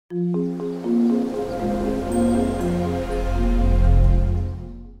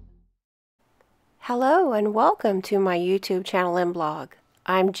Hello and welcome to my YouTube channel and blog.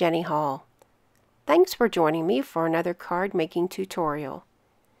 I'm Jenny Hall. Thanks for joining me for another card making tutorial.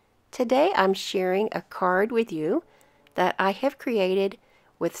 Today I'm sharing a card with you that I have created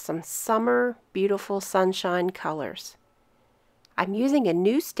with some summer beautiful sunshine colors. I'm using a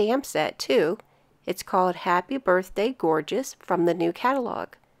new stamp set too. It's called Happy Birthday Gorgeous from the new catalog.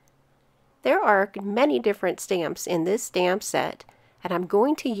 There are many different stamps in this stamp set, and I'm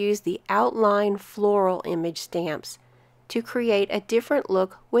going to use the outline floral image stamps to create a different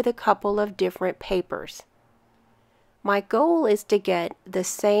look with a couple of different papers. My goal is to get the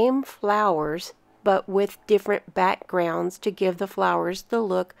same flowers but with different backgrounds to give the flowers the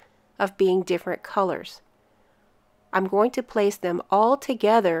look of being different colors. I'm going to place them all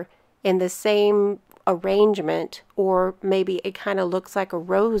together in the same arrangement, or maybe it kind of looks like a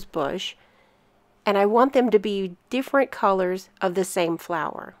rose bush, and I want them to be different colors of the same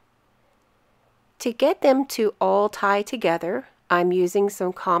flower. To get them to all tie together, I'm using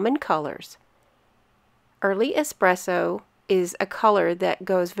some common colors. Early Espresso is a color that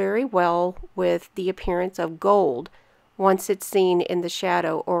goes very well with the appearance of gold once it's seen in the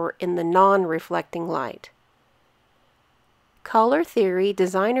shadow or in the non-reflecting light. Color Theory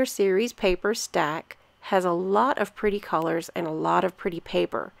Designer Series paper stack has a lot of pretty colors and a lot of pretty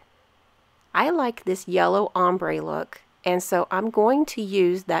paper. I like this yellow ombre look, and so I'm going to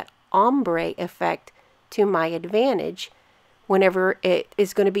use that ombre effect to my advantage whenever it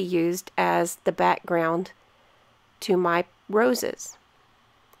is going to be used as the background to my roses.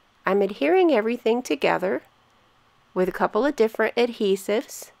 I'm adhering everything together with a couple of different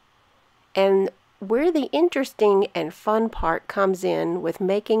adhesives, and where the interesting and fun part comes in with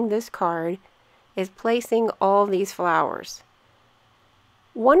making this card is placing all these flowers.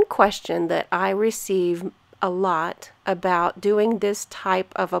 One question that I receive a lot about doing this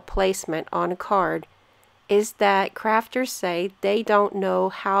type of a placement on a card is that crafters say they don't know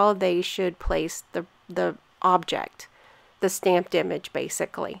how they should place the object, the stamped image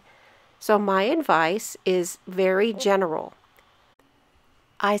basically. So my advice is very general.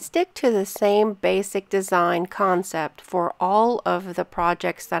 I stick to the same basic design concept for all of the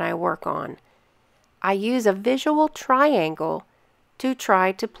projects that I work on. I use a visual triangle to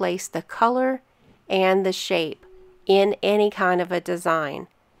try to place the color and the shape in any kind of a design.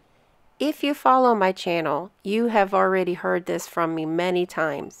 If you follow my channel, you have already heard this from me many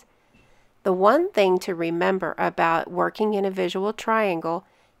times. The one thing to remember about working in a visual triangle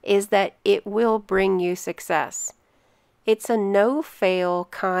is that it will bring you success. It's a no-fail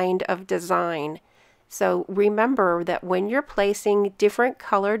kind of design, so remember that when you're placing different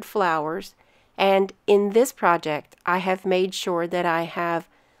colored flowers, and in this project I have made sure that I have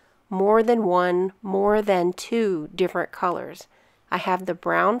more than one, more than two different colors. I have the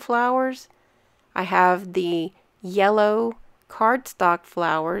brown flowers, I have the yellow cardstock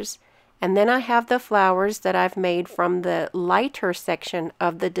flowers, and then I have the flowers that I've made from the lighter section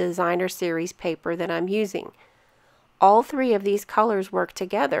of the designer series paper that I'm using. All three of these colors work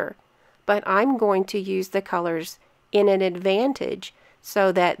together, but I'm going to use the colors in an advantage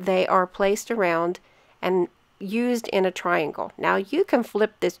so that they are placed around and used in a triangle. Now you can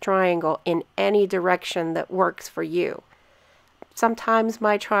flip this triangle in any direction that works for you. Sometimes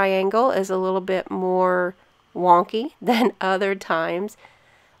my triangle is a little bit more wonky than other times,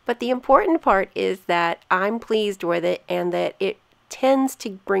 but the important part is that I'm pleased with it and that it tends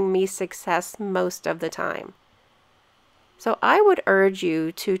to bring me success most of the time. So I would urge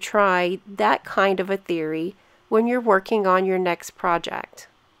you to try that kind of a theory when you're working on your next project.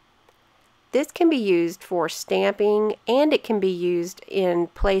 This can be used for stamping, and it can be used in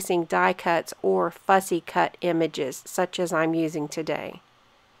placing die cuts or fussy cut images such as I'm using today.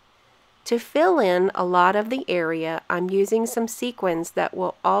 To fill in a lot of the area, I'm using some sequins that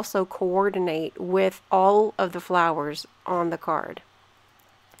will also coordinate with all of the flowers on the card.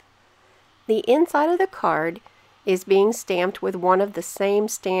 The inside of the card is being stamped with one of the same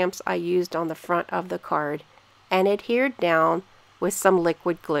stamps I used on the front of the card and adhered down with some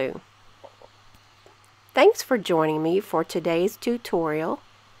liquid glue. Thanks for joining me for today's tutorial.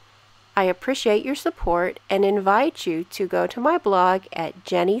 I appreciate your support and invite you to go to my blog at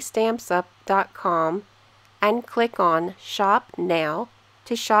jennystampsup.com and click on Shop Now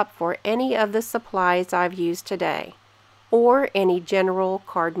to shop for any of the supplies I've used today, or any general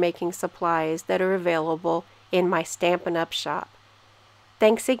card making supplies that are available in my Stampin' Up shop.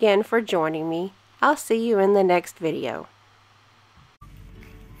 Thanks again for joining me. I'll see you in the next video.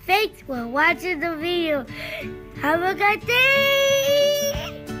 Thanks for watching the video. Have a good day!